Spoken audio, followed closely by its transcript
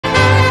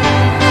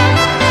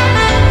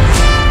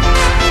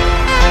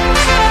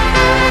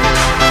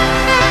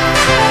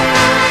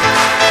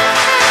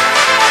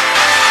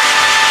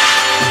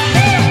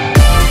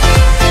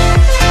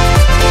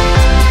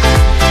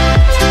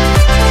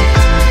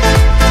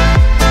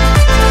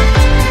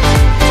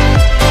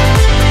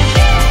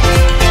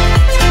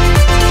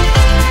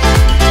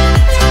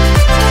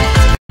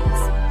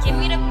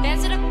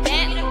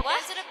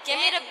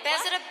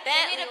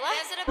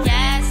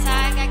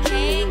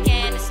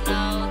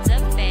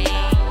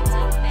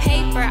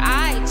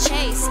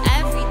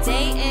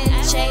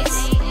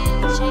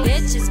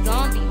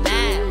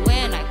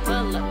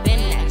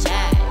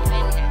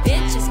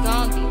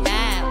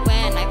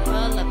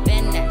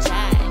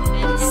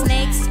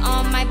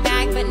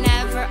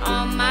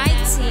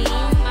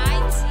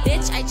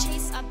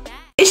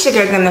it's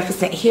your girl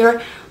GlamNefercent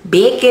here,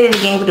 back at it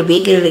again with the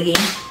back at it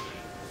again.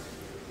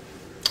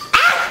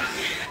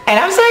 And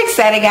I'm so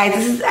excited,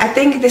 guys. I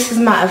think this is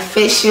my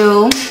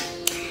official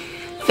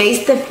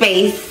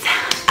face-to-face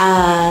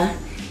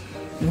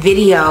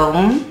video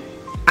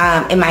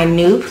in my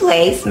new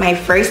place, my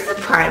first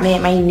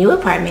apartment, my new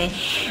apartment.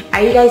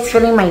 Are you guys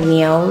feeling my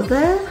nails?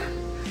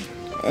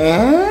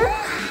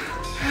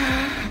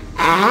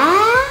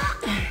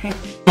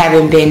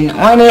 Haven't been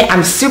on it.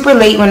 I'm super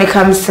late when it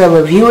comes to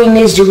reviewing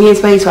this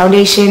Juvia'S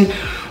foundation,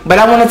 but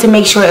I wanted to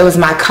make sure it was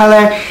my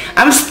color.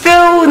 I'm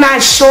still not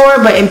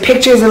sure, but in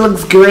pictures it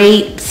looks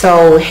great,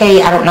 so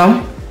hey, I don't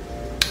know.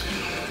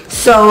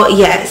 So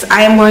yes,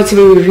 I am going to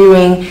be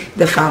reviewing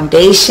the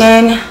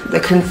foundation, the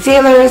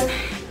concealers,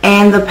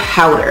 and the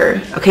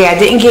powder. Okay, I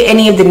didn't get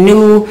any of the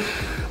new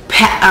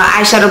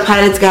eyeshadow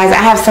palettes, guys.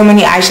 I have so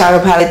many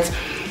eyeshadow palettes.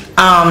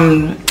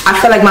 I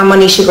feel like my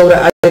money should go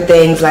to other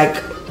things like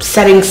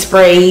setting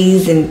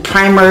sprays and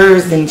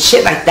primers and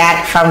shit like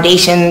that,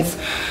 foundations.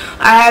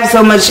 I have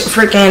so much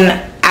freaking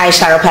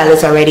eyeshadow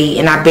palettes already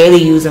and I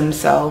barely use them,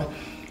 so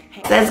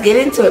let's get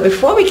into it.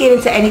 Before we get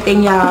into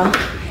anything, y'all,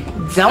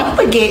 don't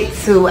forget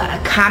to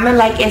comment,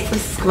 like, and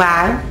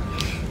subscribe.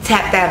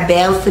 Tap that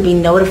bell to be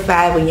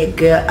notified when your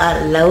girl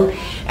upload,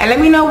 and let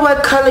me know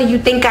what color you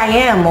think I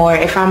am, or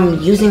if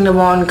I'm using the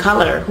wrong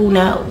color, who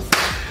knows.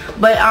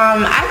 But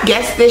I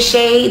guess this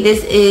shade,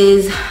 this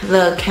is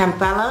the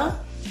Kampala.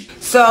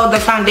 So the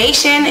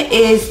foundation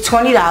is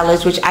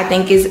 $20, which I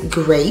think is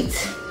great.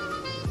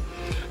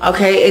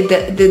 Okay,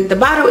 the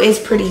bottle is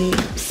pretty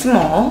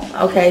small.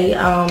 Okay,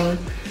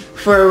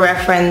 for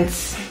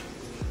reference,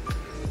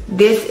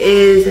 this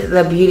is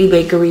the Beauty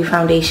Bakery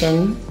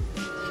foundation.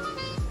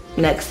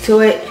 Next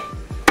to it,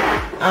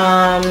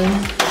 I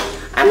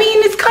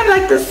mean, it's kind of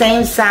like the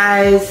same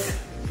size,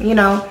 you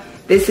know.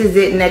 This is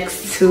it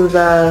next to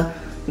the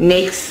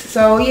NYX.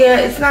 So yeah,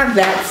 it's not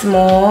that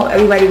small.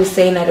 Everybody was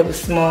saying that it was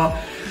small.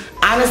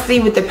 Honestly,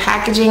 with the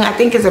packaging, I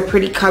think it's a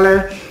pretty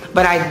color,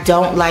 but I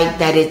don't like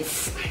that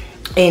it's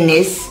in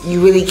this.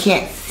 You really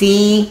can't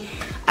see,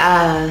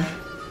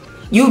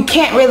 you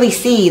can't really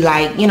see,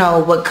 like, you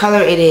know, what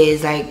color it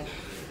is. Like,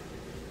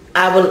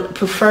 I would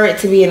prefer it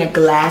to be in a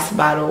glass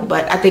bottle,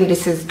 but I think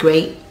this is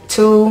great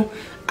too.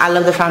 I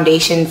love the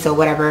foundation, so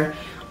whatever.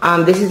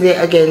 This is it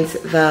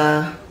against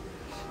the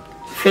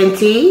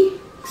Fenty.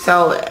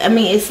 So, I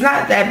mean, it's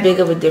not that big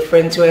of a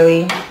difference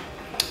really.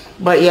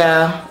 But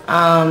yeah,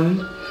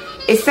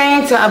 it's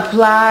saying to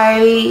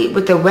apply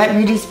with the wet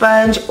beauty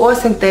sponge or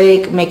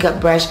synthetic makeup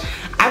brush.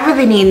 I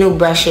really need new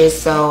brushes,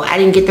 so I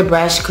didn't get the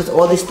brush because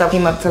all this stuff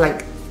came up to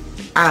like,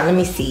 let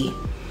me see.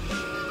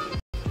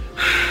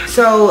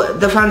 So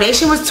the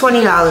foundation was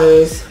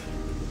 $20.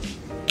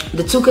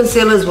 The two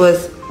concealers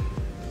was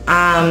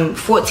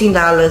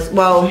 $14.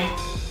 Well,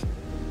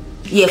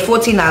 yeah,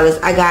 $14.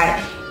 I got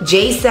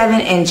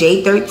J7 and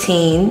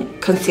J13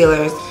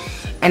 concealers,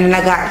 and then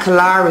I got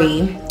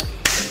Kalahari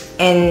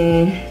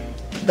and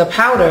the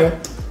powder,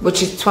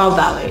 which is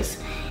 $12.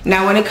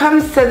 Now when it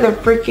comes to the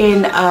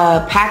freaking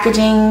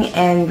packaging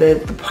and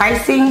the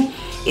pricing,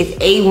 it's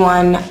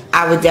A1.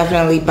 I would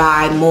definitely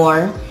buy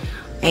more,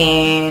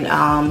 and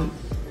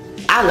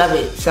I love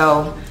it.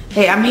 So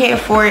hey, I'm here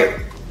for it.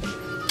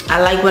 I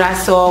like what I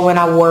saw when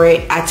I wore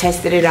it. I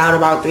tested it out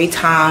about 3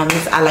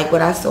 times. I like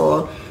what I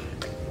saw.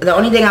 The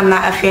only thing I'm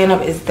not a fan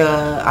of is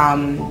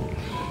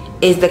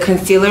the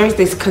concealers.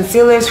 These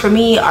concealers for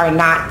me are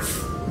not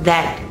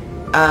that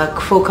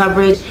full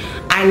coverage.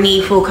 I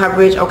need full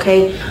coverage,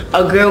 okay?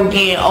 A girl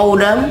getting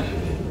older,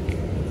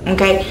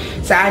 okay?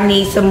 So I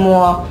need some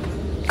more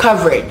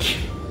coverage,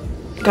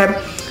 okay?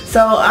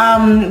 So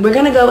we're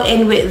gonna go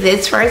in with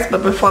this first,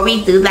 but before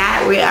we do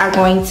that, we are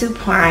going to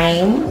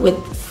prime with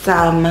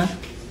some,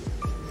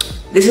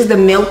 this is the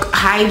Milk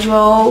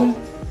Hydro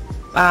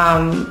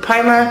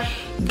primer.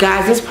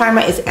 Guys, this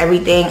primer is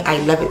everything. I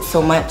love it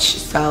so much.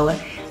 So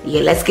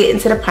yeah, let's get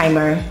into the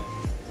primer.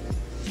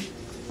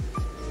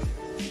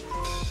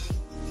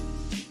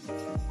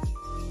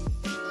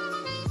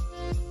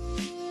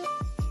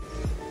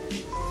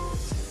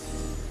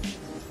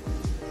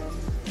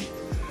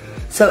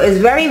 So it's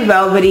very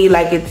velvety,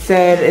 like it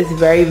said, it's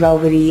very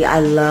velvety. I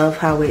love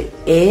how it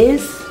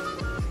is.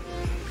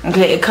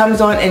 Okay, it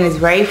comes on and it's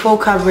very full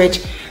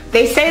coverage.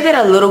 They say that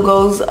a little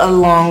goes a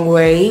long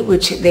way,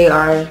 which they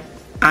are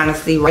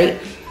honestly right.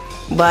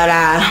 But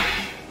I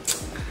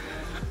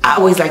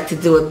always like to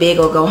do it big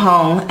or go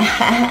home.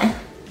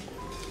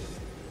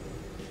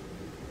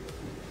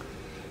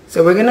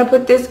 So we're gonna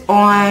put this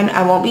on.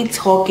 I won't be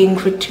talking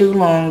for too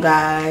long,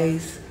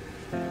 guys.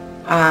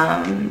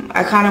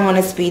 I kind of want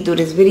to speed through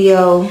this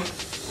video,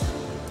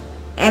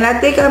 and I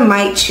think I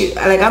might choose,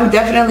 like, I'm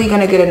definitely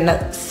gonna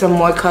get some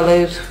more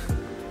colors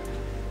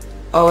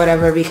or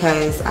whatever,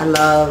 because I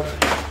love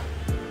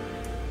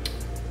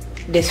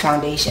this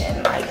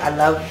foundation. Like, I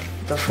love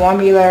the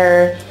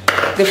formula.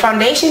 The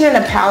foundation and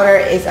the powder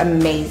is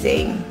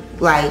amazing,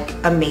 like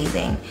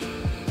amazing.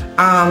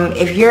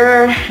 If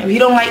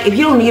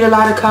you don't need a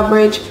lot of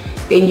coverage,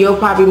 then you'll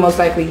probably most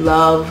likely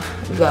love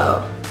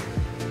the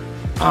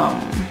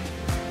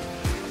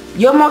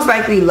You'll most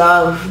likely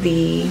love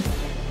the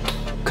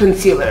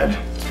concealer.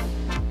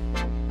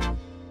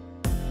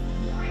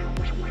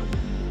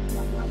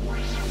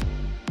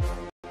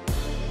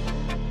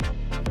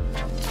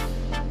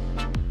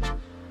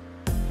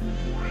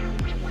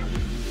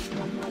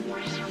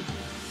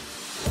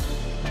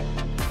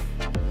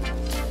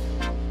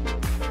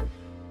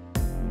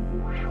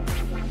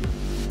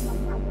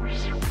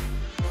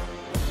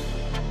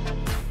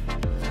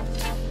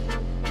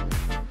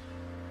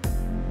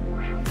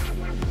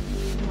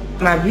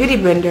 My beauty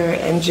blender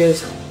and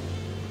just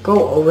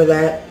go over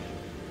that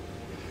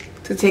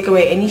to take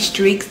away any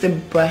streaks the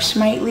brush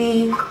might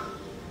leave.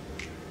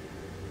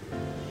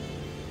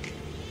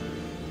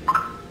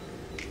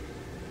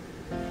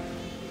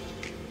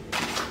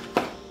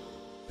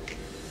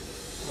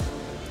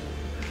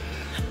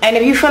 And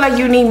if you feel like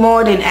you need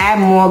more, then add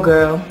more,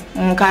 girl.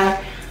 Okay?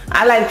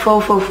 I like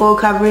full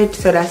coverage,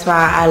 so that's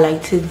why I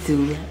like to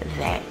do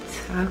that.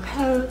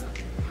 Okay?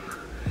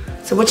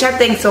 So what y'all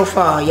think so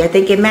far? Y'all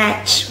think it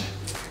match?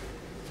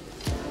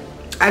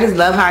 I just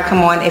love how I come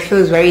on. It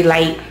feels very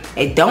light.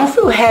 It don't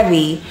feel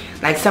heavy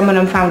like some of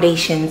them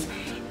foundations.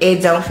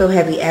 It don't feel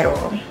heavy at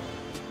all.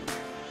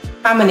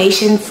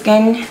 Combination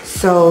skin,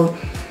 so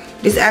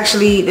this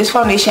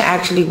foundation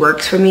actually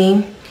works for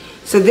me.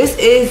 So this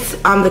is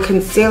the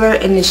concealer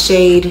in the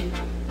shade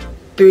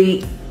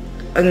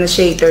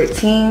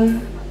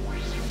 13.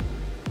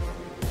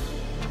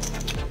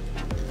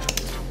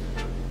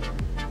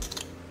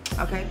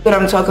 Okay, what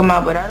I'm talking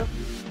about, but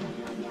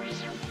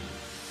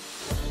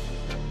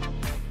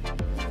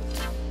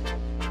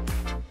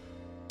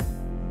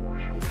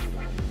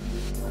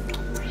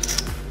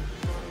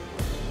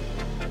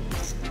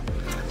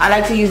I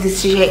like to use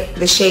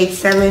the shade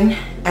 7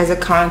 as a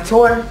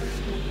contour.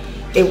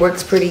 It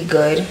works pretty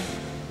good.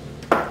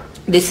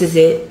 This is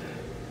it.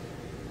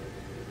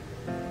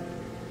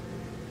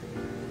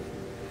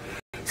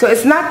 So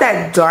it's not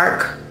that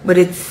dark, but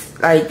it's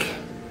like,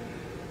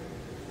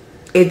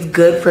 it's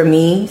good for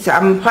me. So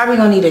I'm probably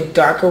gonna need a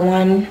darker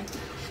one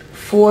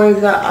for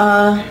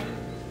the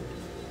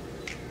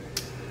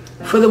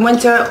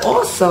winter.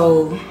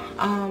 Also,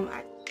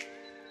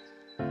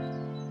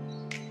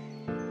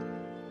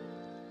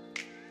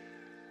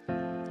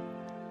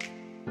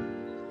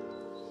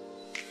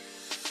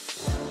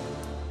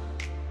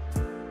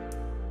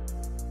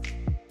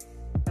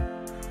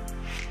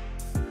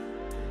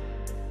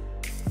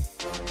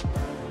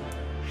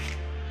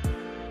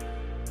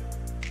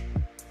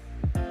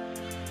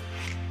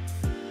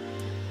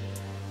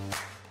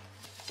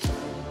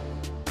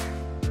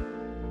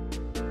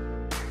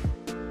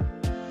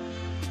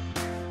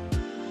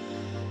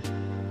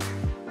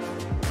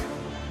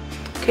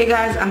 okay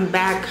guys, I'm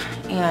back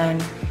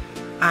and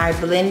I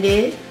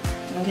blended,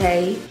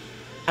 okay?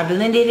 I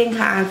blended and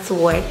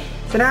contoured.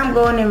 So now I'm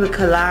going in with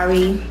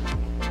Kalahari,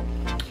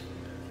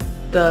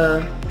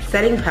 the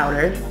setting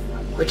powder,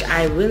 which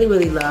I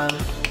really love.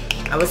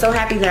 I was so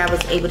happy that I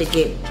was able to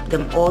get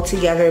them all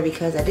together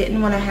because I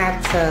didn't want to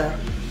have to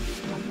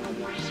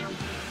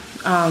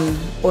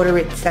order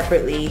it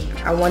separately.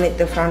 I wanted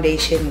the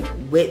foundation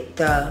with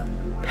the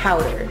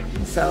powder.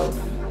 So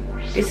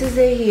this is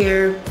it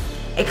here.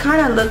 It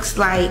kind of looks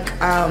like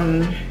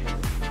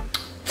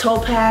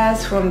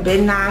Topaz from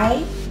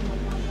Midnight,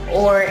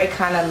 or it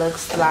kind of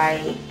looks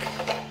like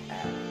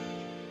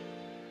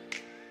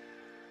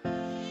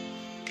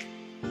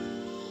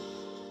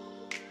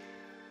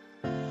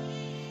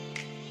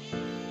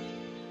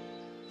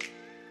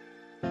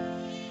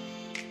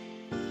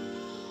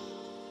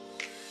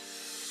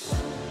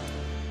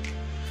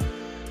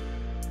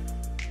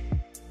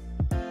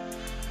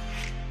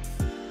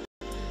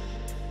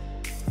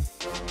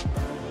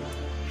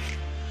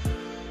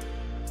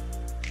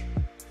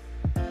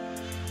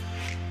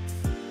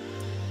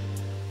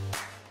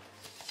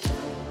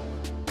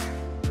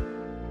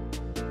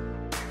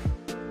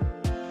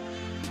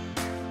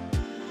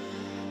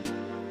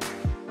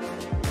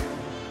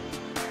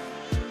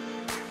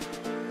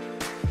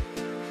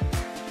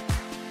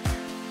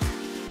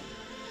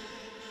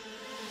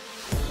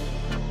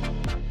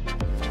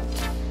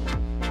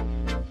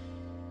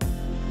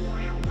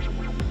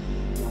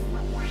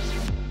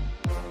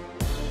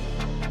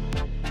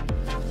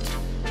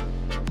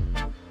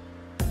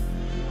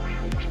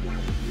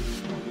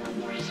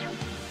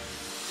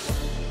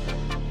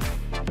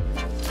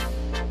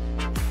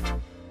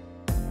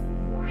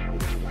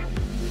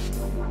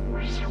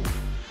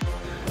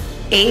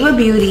Ava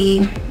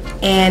Beauty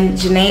and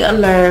Janae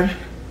Allure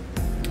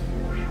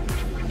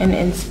and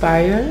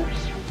Inspire.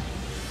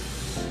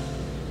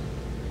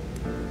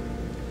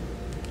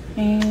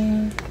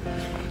 And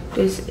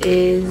this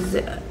is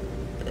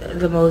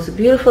the most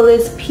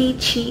beautifulest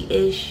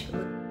peachy-ish.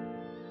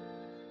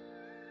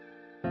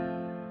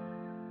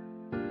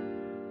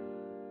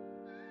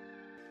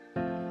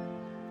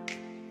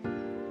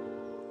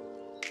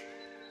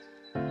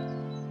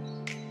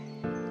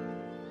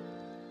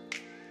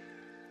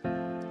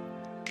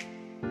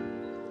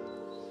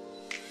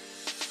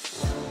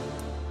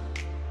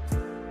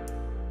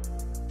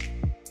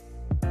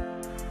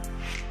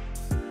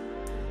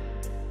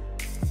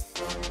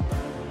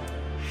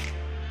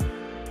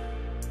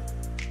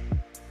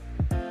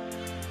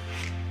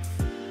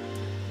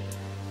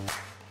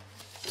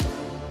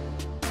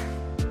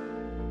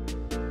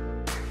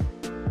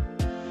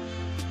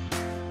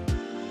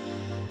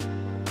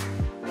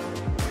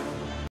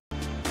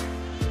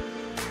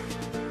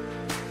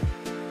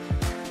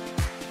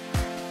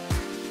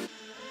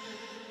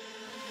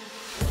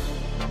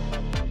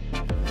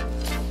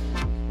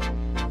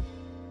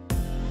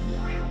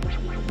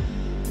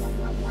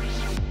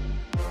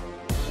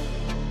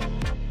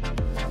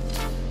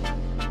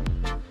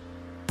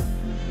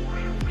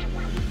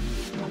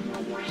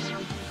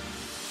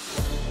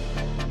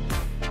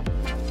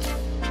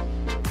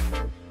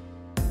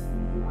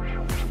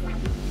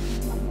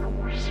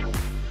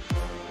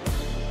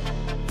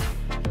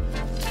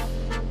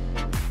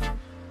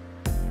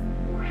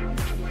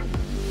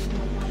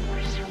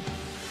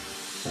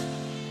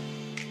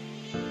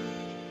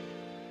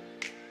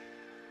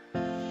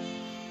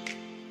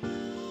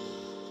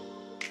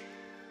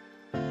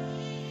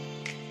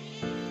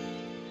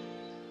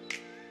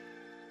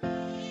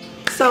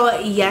 So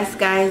yes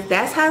guys,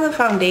 that's how the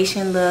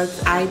foundation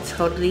looks. I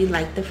totally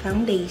like the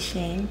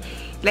foundation.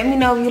 Let me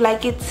know if you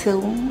like it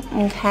too,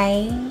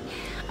 okay?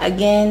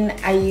 Again,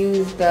 I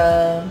use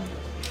the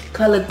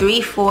color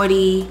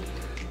 340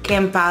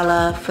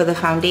 Kampala for the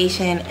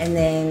foundation, and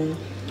then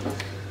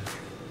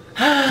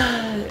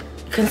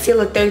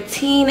concealer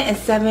 13 and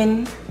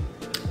 7,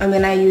 and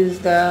then I use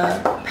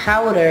the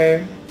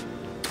powder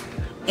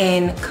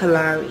in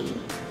Kalahari.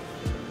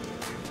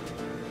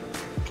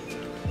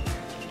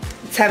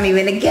 Tell me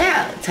when to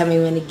go. Tell me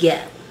when to go.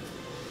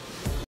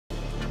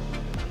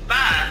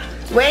 Bye.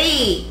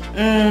 Wait.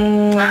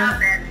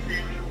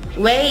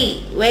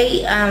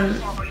 Wait.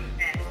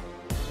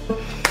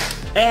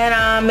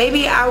 And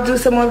maybe I'll do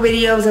some more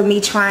videos of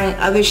me trying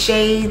other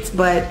shades,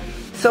 but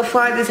so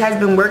far this has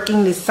been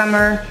working this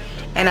summer,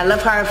 and I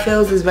love how it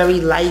feels. It's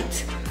very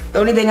light. The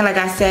only thing, like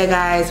I said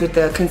guys, with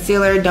the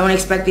concealer, don't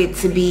expect it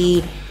to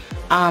be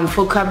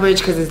full coverage,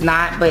 because it's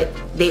not, but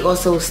they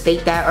also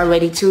state that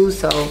already too,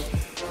 so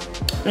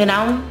you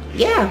know,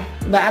 yeah.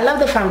 But I love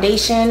the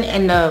foundation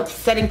and the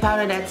setting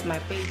powder. That's my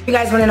favorite. If you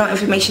guys want to know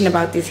information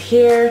about this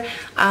hair,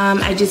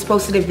 I just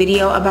posted a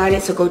video about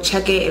it, so go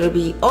check it. It'll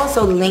be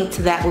also linked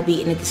to that will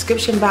be in the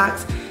description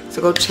box,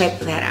 so go check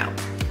that out.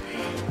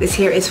 This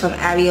hair is from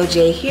Ariel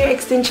J Hair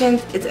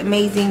Extensions. It's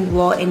amazing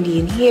raw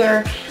Indian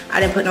hair. I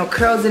didn't put no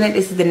curls in it.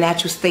 This is the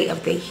natural state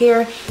of the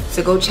hair,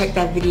 so go check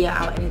that video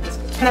out in the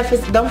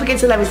description. Don't forget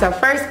to love yourself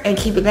first and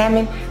keep it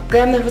glamming.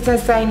 GlamNefercent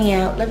signing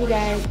out. Love you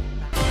guys.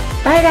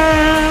 Bye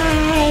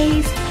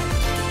guys.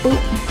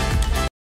 Ooh.